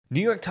New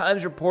York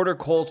Times reporter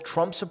calls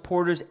Trump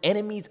supporters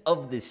enemies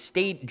of the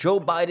state. Joe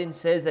Biden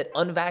says that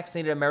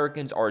unvaccinated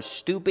Americans are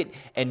stupid,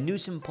 and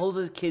Newsom pulls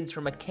his kids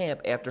from a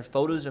camp after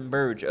photos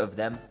emerge of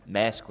them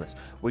maskless.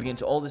 We'll get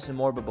into all this and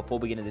more, but before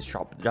we get into this,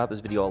 drop this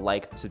video a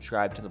like,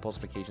 subscribe, turn the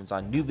post notifications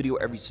on. New video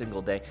every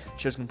single day. The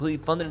show's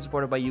completely funded and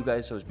supported by you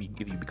guys, so if you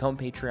become a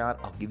Patreon,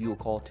 I'll give you a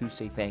call to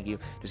say thank you.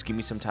 Just give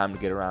me some time to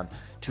get around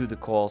to the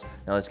calls.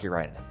 Now let's get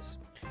right into this.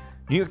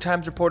 New York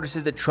Times reporter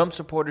says that Trump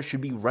supporters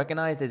should be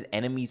recognized as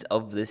enemies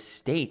of the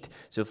state.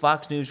 So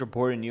Fox News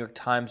reporter, New York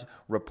Times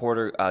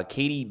reporter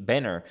Katie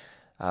Benner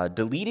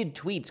deleted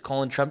tweets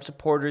calling Trump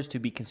supporters to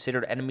be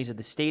considered enemies of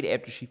the state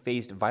after she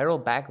faced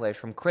viral backlash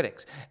from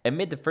critics.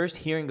 Amid the first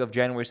hearing of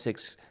January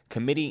 6th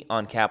committee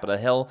on Capitol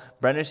Hill,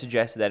 Benner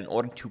suggested that in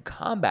order to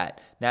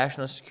combat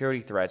national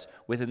security threats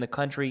within the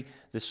country,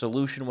 the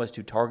solution was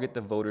to target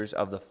the voters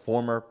of the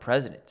former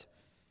president.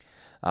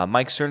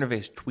 Mike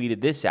Cernovich tweeted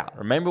this out.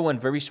 Remember when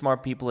very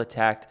smart people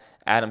attacked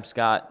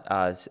Scott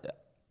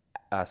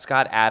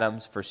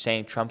Adams for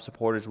saying Trump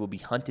supporters will be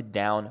hunted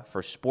down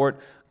for sport?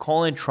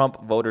 Calling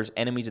Trump voters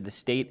enemies of the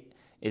state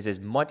is as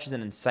much as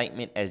an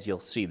incitement as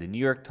you'll see. The New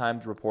York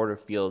Times reporter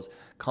feels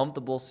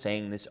comfortable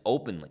saying this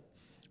openly.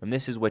 And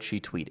this is what she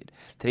tweeted.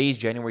 Today's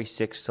January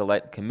 6th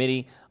Select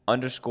Committee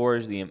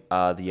underscores the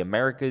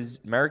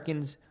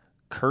Americans'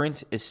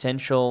 current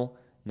essential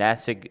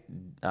NASIC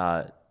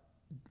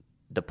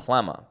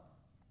dilemma.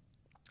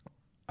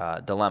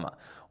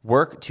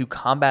 Work to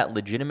combat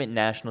legitimate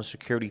national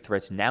security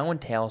threats now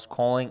entails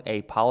calling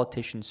a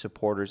politician's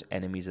supporters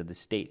enemies of the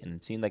state, and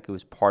it seemed like it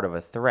was part of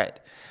a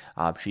threat.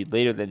 She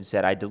later then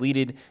said, I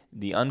deleted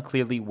the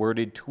unclearly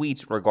worded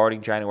tweets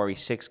regarding January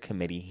 6th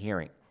committee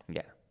hearing.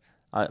 Yeah,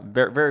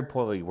 very, very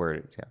poorly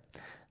worded, yeah.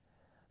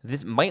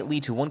 This might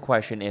lead to one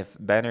question. If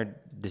Banner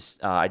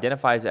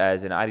identifies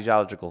as an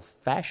ideological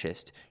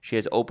fascist, she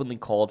has openly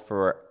called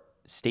for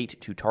state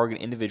to target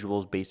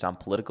individuals based on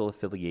political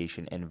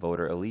affiliation and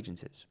voter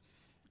allegiances.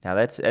 Now,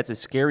 that's a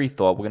scary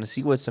thought. We're going to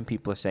see what some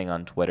people are saying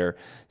on Twitter.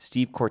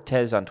 Steve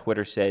Cortez on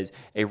Twitter says,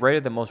 a writer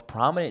of the most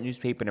prominent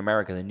newspaper in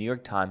America, the New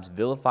York Times,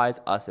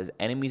 vilifies us as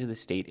enemies of the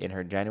state in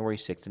her January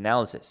 6th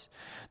analysis.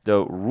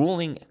 The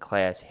ruling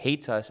class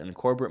hates us, and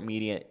corporate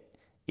media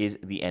is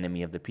the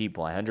enemy of the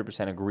people. I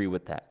 100% agree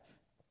with that.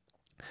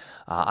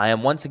 I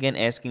am once again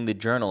asking the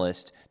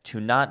journalist to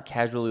not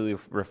casually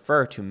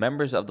refer to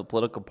members of the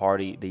political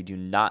party they do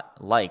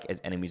not like as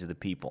enemies of the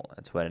people.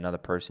 That's what another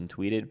person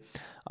tweeted.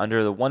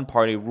 Under the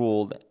one-party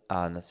rule,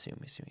 let's see.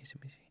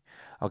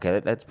 Okay,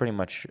 that's pretty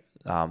much,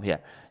 yeah.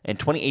 In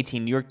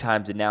 2018, New York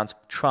Times denounced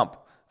Trump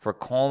for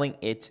calling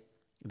it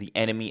the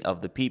enemy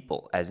of the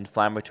people as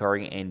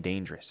inflammatory and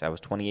dangerous. That was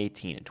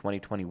 2018. In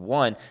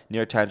 2021, New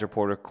York Times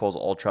reporter calls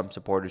all Trump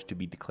supporters to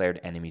be declared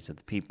enemies of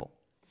the people.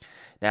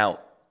 Now,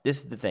 this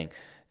is the thing.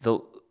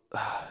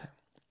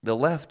 The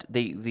left,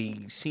 they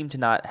seem to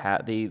not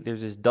have,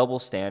 there's this double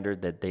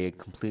standard that they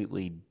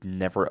completely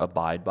never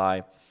abide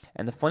by.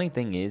 And the funny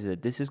thing is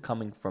that this is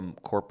coming from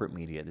corporate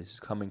media. This is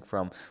coming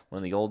from one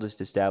of the oldest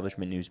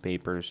establishment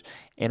newspapers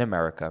in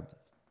America.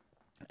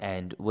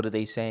 And what are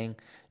they saying?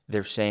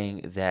 They're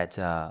saying that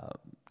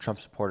Trump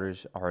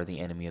supporters are the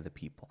enemy of the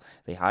people.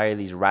 They hire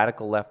these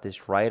radical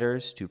leftist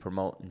writers to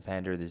promote and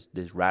pander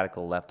this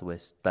radical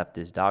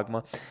leftist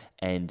dogma,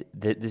 and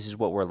this is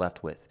what we're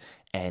left with.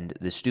 And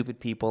the stupid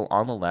people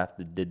on the left,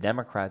 the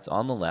Democrats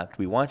on the left,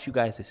 we want you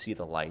guys to see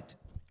the light.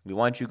 We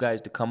want you guys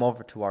to come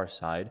over to our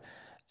side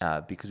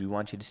because we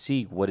want you to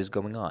see what is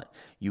going on.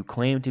 You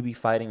claim to be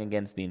fighting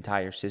against the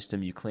entire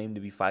system. You claim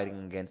to be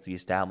fighting against the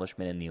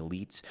establishment and the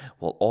elites.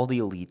 Well, all the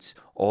elites,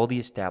 all the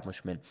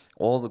establishment,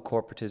 all the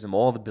corporatism,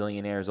 all the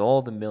billionaires,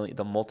 all the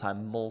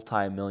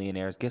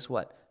multi-millionaires, guess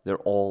what? They're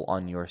all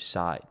on your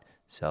side.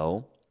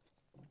 So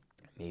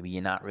maybe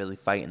you're not really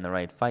fighting the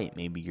right fight.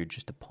 Maybe you're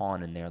just a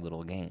pawn in their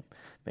little game.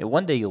 Maybe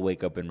one day you'll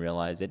wake up and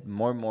realize that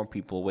more and more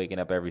people are waking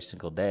up every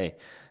single day.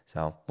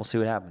 So we'll see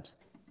what happens.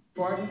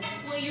 Pardon?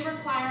 Will you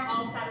require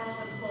all federal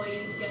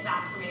employees to get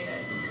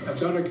vaccinated?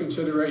 That's under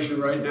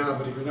consideration right now,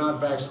 but if you're not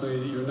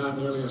vaccinated, you're not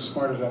nearly as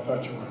smart as I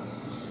thought you were.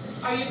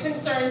 Are you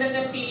concerned that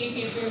the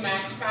CDC's new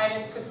mask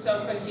guidance could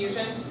sow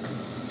confusion?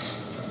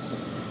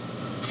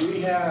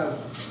 We have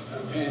a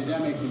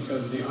pandemic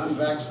because of the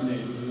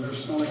unvaccinated, and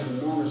there's so much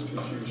enormous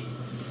confusion.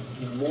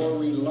 The more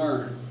we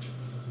learn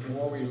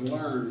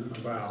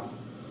about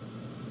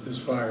this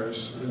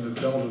virus and the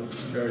Delta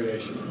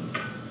variation,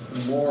 the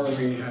more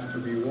we have to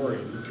be worried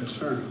and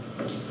concerned.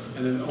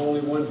 And then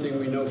only one thing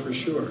we know for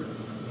sure.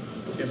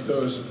 If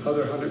those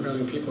other 100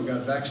 million people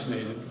got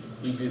vaccinated,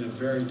 we'd be in a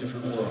very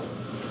different world.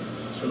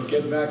 So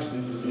get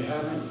vaccinated. If you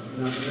haven't,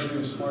 you're not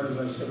nearly as smart as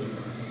I said you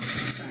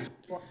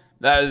were.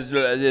 That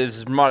is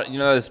smart. You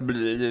know, as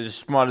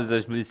smart as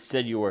I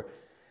said you were.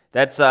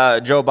 That's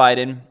Joe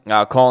Biden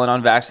calling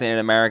unvaccinated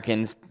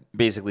Americans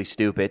basically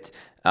stupid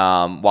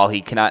while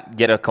he cannot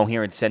get a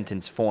coherent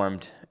sentence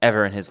formed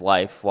ever in his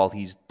life while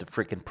he's the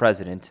freaking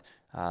president.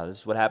 This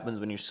is what happens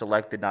when you're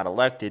selected, not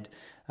elected.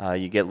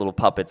 You get little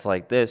puppets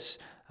like this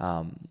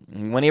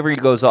Whenever he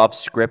goes off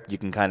script, you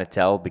can kind of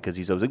tell because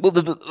he's always like.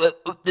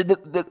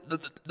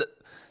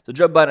 So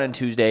Joe Biden on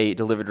Tuesday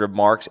delivered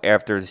remarks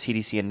after the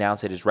CDC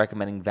announced it is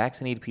recommending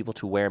vaccinated people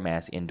to wear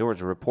masks indoors.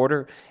 A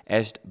reporter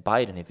asked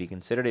Biden if he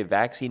considered a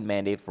vaccine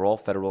mandate for all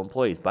federal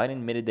employees. Biden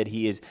admitted that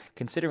he is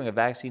considering a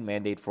vaccine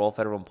mandate for all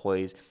federal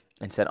employees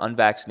and said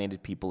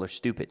unvaccinated people are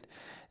stupid.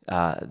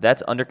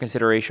 That's under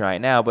consideration right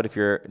now, but if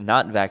you're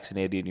not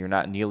vaccinated, you're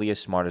not nearly as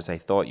smart as I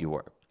thought you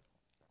were.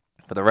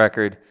 For the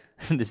record,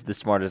 this is the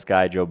smartest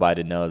guy Joe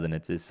Biden knows, and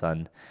it's his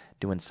son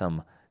doing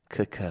some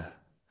Okay,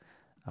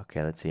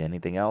 let's see.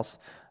 Anything else?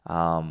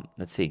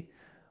 Let's see.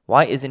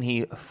 Why isn't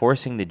he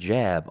forcing the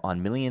jab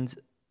on millions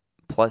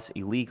plus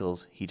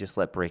illegals he just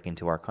let break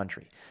into our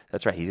country?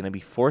 That's right. He's going to be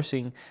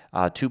forcing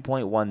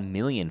 2.1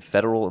 million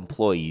federal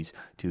employees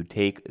to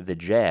take the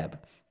jab.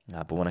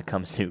 But when it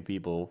comes to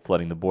people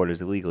flooding the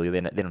borders illegally,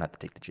 they don't have to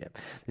take the jab.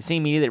 The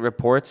same media that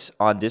reports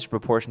on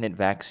disproportionate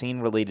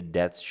vaccine-related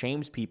deaths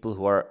shames people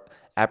who are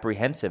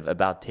apprehensive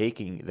about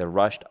taking the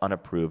rushed,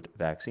 unapproved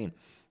vaccine.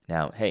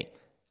 Now,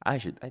 I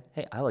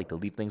like to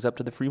leave things up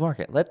to the free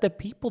market. Let the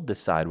people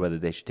decide whether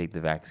they should take the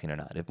vaccine or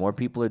not. If more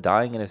people are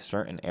dying in a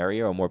certain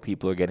area or more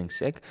people are getting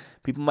sick,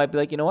 people might be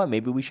like, you know what,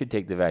 maybe we should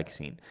take the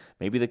vaccine.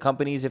 Maybe the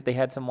companies, if they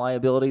had some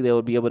liability, they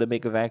would be able to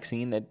make a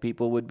vaccine that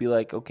people would be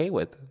like okay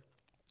with.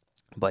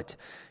 But,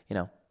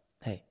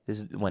 this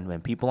is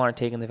when people aren't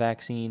taking the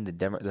vaccine,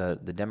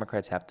 the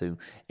Democrats have to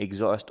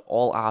exhaust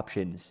all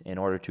options in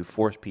order to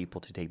force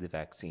people to take the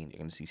vaccine. You're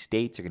going to see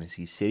states, you're going to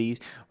see cities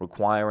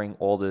requiring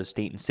all the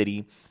state and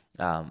city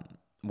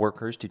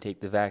workers to take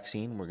the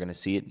vaccine. We're going to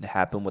see it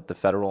happen with the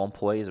federal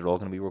employees. They're all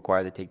going to be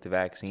required to take the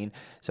vaccine.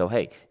 So,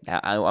 they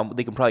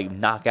can probably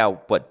knock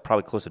out,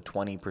 probably close to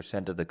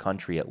 20% of the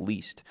country at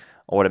least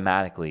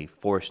automatically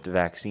forced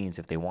vaccines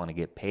if they want to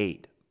get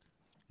paid.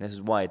 This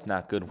is why it's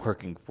not good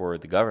working for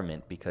the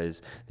government,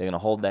 because they're going to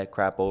hold that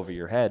crap over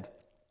your head.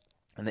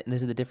 And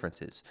this is the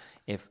differences.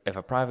 If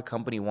a private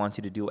company wants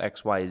you to do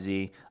X, Y,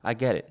 Z, I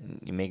get it.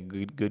 You make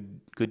a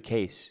good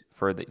case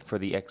for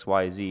the X,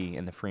 Y, Z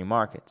in the free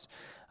markets.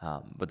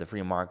 But the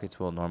free markets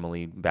will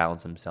normally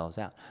balance themselves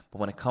out. But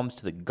when it comes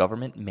to the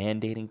government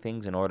mandating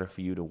things in order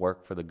for you to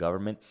work for the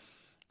government,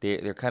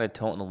 they're kind of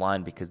toting the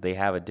line because they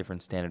have a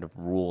different standard of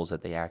rules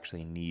that they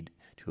actually need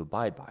to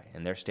abide by.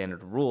 And their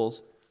standard of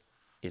rules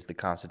is the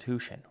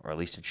Constitution, or at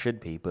least it should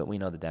be. But we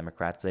know the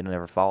Democrats, they don't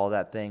ever follow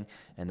that thing,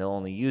 and they'll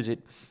only use it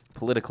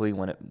politically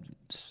when it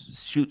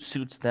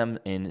suits them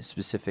in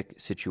specific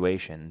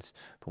situations.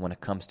 But when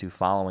it comes to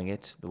following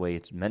it the way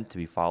it's meant to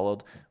be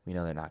followed, we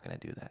know they're not going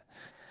to do that.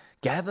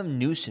 Gavin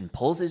Newsom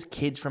pulls his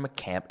kids from a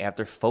camp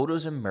after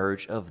photos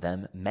emerge of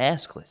them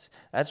maskless.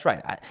 That's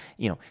right.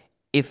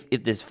 If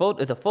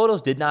the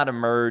photos did not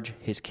emerge,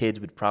 his kids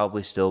would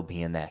probably still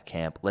be in that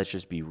camp. Let's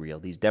just be real.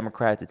 These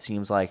Democrats, it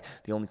seems like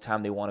the only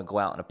time they want to go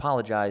out and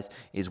apologize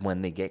is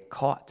when they get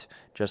caught.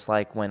 Just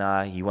like when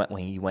he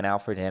went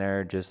out for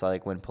dinner, just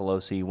like when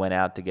Pelosi went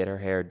out to get her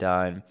hair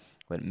done,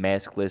 with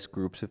maskless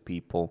groups of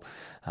people,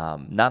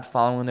 not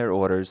following their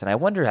orders. And I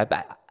wonder,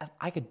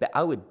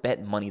 I would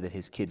bet money that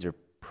his kids are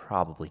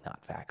probably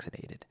not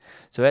vaccinated.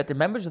 So after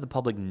members of the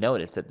public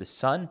noticed that the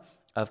son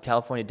of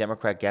California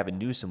Democrat Gavin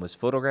Newsom was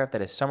photographed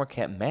at a summer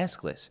camp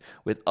maskless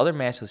with other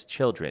maskless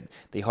children,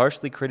 they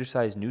harshly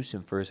criticized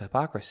Newsom for his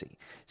hypocrisy.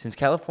 Since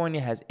California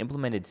has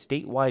implemented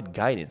statewide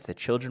guidance that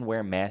children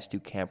wear masks to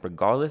camp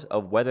regardless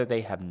of whether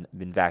they have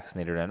been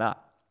vaccinated or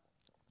not.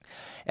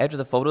 After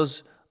the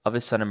photos of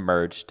his son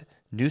emerged,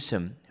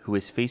 Newsom, who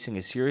is facing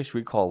a serious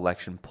recall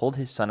election, pulled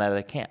his son out of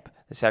the camp.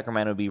 The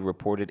Sacramento Bee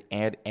reported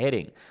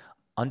adding,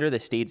 under the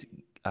state's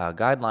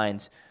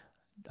guidelines,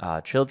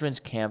 children's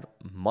camp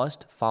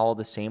must follow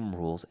the same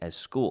rules as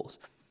schools.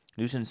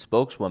 Newsom's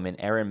spokeswoman,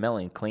 Erin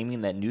Melling,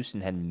 claiming that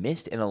Newsom had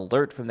missed an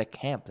alert from the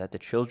camp that the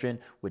children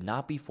would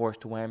not be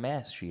forced to wear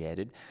masks, she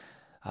added.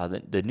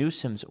 The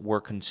Newsoms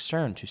were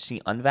concerned to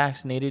see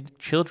unvaccinated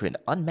children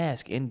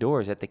unmasked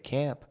indoors at the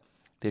camp.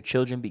 Their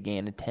children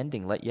began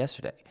attending late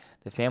yesterday.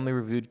 The family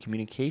reviewed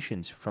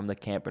communications from the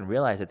camp and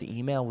realized that the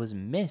email was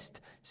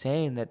missed,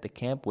 saying that the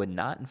camp would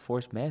not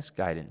enforce mask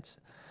guidance.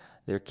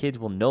 Their kids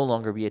will no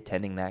longer be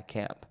attending that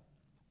camp.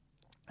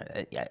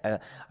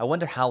 I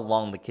wonder how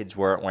long the kids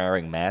weren't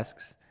wearing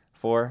masks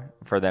for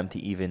them to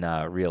even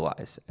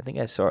realize. I think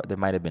I saw there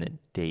might have been a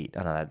date.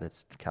 Oh, no,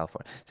 that's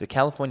California. So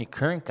California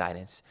current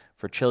guidance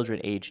for children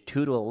aged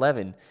 2 to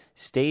 11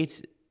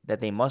 states that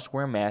they must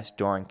wear masks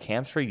during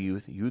camps for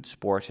youth, youth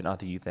sports, and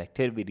other youth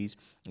activities,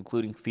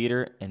 including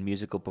theater and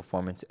musical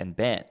performance and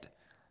band.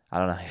 I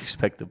don't know how you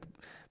expect to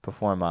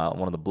perform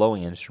one of the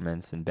blowing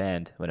instruments in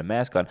band with a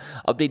mask on.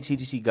 Updated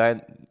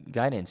CDC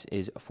guidance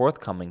is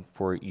forthcoming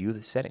for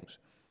youth settings.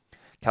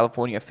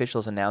 California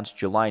officials announced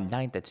July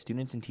 9th that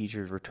students and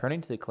teachers returning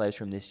to the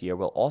classroom this year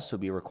will also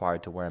be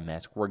required to wear a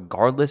mask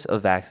regardless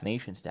of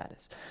vaccination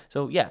status.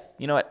 So yeah,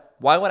 you know what?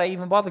 Why would I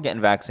even bother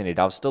getting vaccinated?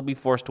 I'll still be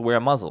forced to wear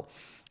a muzzle.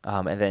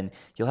 And then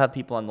you'll have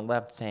people on the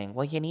left saying,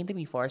 well, you need to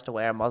be forced to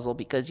wear a muzzle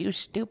because you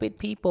stupid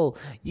people,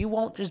 you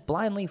won't just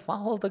blindly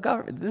follow the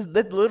government.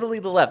 That's literally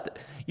the left.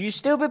 You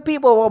stupid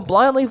people won't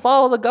blindly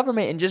follow the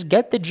government and just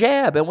get the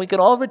jab and we can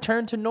all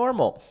return to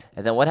normal.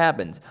 And then what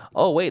happens?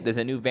 Oh, wait, there's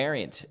a new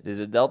variant. There's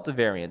a Delta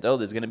variant. Oh,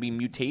 there's going to be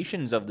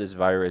mutations of this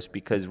virus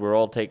because we're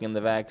all taking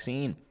the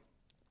vaccine.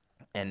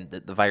 And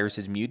the virus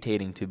is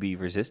mutating to be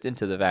resistant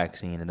to the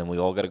vaccine, and then we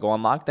all got to go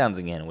on lockdowns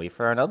again and wait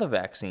for another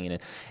vaccine.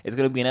 And it's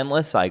going to be an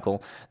endless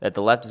cycle that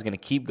the left is going to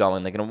keep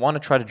going. They're going to want to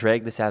try to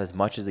drag this out as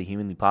much as they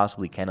humanly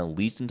possibly can, at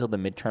least until the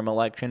midterm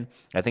election.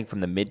 I think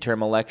from the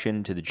midterm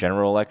election to the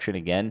general election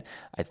again,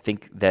 I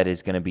think that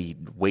is going to be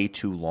way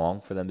too long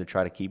for them to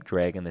try to keep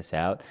dragging this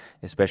out,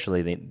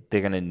 especially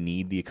they're going to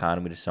need the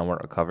economy to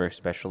somewhat recover,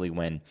 especially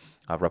when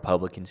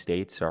Republican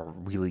states are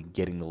really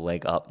getting the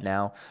leg up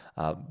now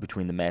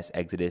between the mass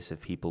exodus of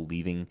people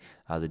leaving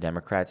the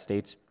Democrat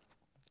states.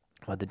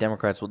 But the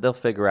Democrats, they'll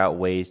figure out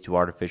ways to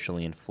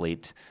artificially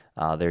inflate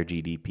their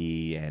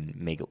GDP and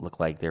make it look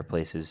like their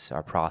places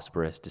are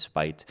prosperous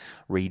despite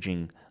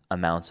raging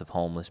amounts of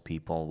homeless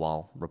people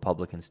while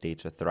Republican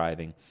states are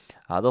thriving.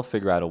 They'll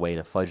figure out a way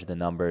to fudge the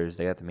numbers.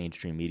 They got the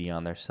mainstream media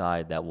on their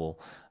side that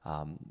will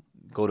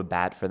go to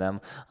bat for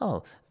them.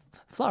 Oh,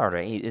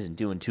 Florida isn't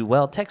doing too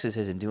well. Texas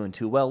isn't doing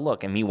too well.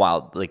 Look, and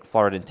meanwhile, like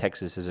Florida and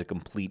Texas is a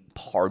complete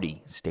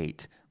party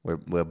state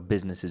where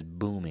business is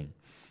booming.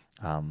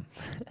 And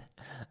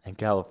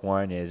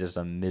California is just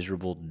a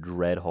miserable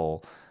dread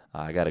hole.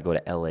 I got to go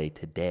to L.A.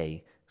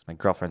 today. My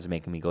girlfriend's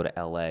making me go to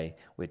L.A.,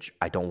 which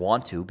I don't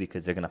want to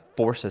because they're going to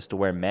force us to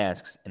wear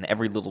masks. And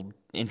every little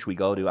inch we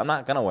go to, I'm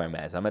not going to wear a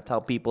mask. I'm going to tell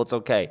people it's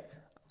okay.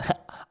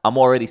 I'm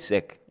already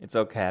sick. It's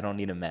okay. I don't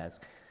need a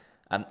mask.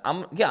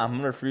 I'm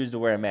gonna refuse to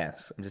wear a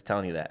mask. I'm just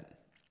telling you that.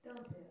 Don't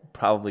say that.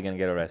 Probably gonna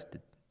get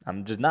arrested.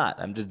 I'm just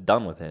not. I'm just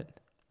done with it.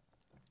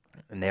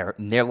 And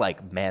they're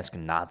like mask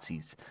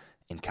Nazis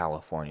in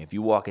California. If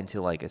you walk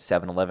into like a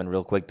 7-Eleven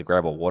real quick to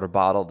grab a water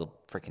bottle, they'll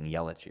freaking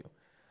yell at you.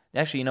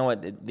 Actually, you know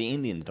what? The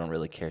Indians don't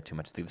really care too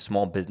much. The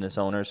small business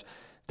owners,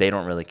 they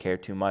don't really care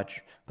too much.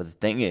 But the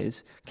thing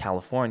is,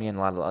 California and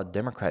a lot of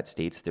Democrat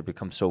states, they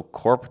become so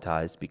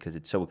corporatized because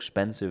it's so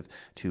expensive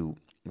to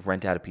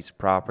rent out a piece of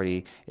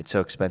property. It's so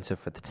expensive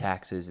for the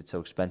taxes. It's so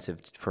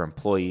expensive for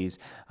employees.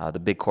 The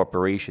big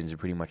corporations are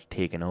pretty much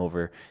taken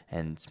over,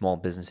 and small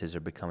businesses are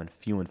becoming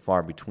few and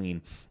far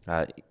between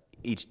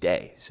each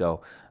day.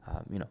 So,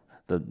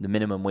 the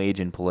minimum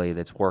wage employee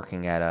that's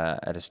working at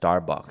a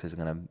Starbucks is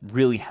going to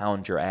really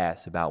hound your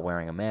ass about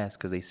wearing a mask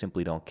because they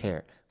simply don't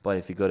care. But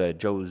if you go to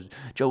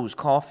Joe's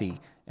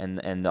Coffee and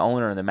the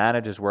owner and the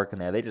manager's working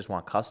there, they just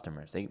want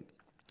customers.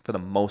 For the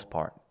most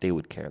part, they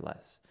would care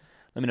less.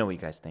 Let me know what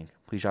you guys think.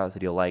 Please drop this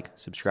video a like,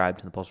 subscribe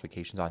to the post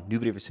notifications on. New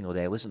video every single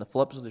day. Listen to the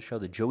full episode of the show,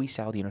 the Joey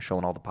Saladino Show,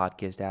 on all the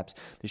podcast apps.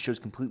 This show is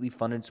completely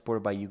funded and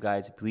supported by you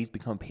guys. Please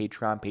become a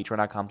Patreon,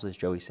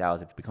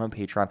 patreon.com/JoeySalas. If you become a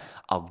Patreon,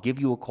 I'll give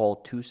you a call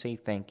to say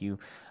thank you.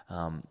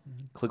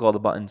 Click all the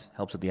buttons.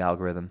 Helps with the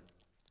algorithm.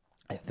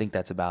 I think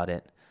that's about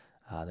it.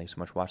 Thanks so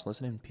much for watching and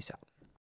listening. Peace out.